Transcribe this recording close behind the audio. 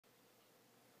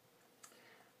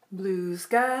Blue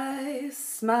skies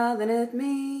smiling at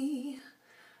me,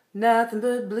 nothing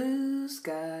but blue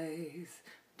skies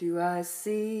do I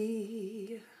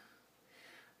see.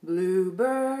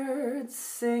 Bluebirds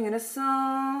singing a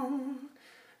song,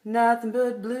 nothing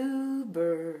but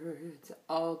bluebirds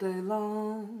all day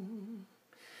long.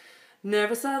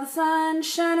 Never saw the sun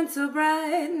shining so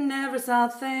bright, never saw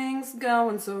things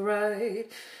going so right.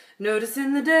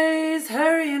 Noticing the days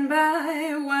hurrying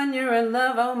by, when you're in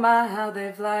love, oh my, how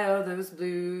they fly. Oh, those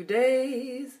blue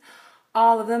days,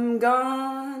 all of them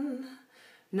gone.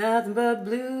 Nothing but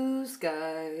blue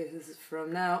skies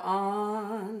from now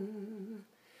on.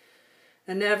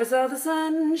 I never saw the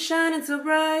sun shining so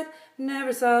bright,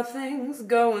 never saw things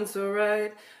going so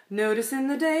right. Noticing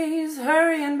the days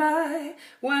hurrying by,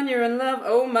 when you're in love,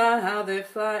 oh my, how they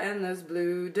fly. And those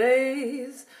blue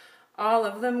days, all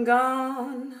of them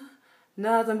gone.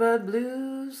 Nothing but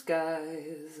blue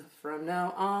skies from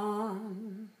now on.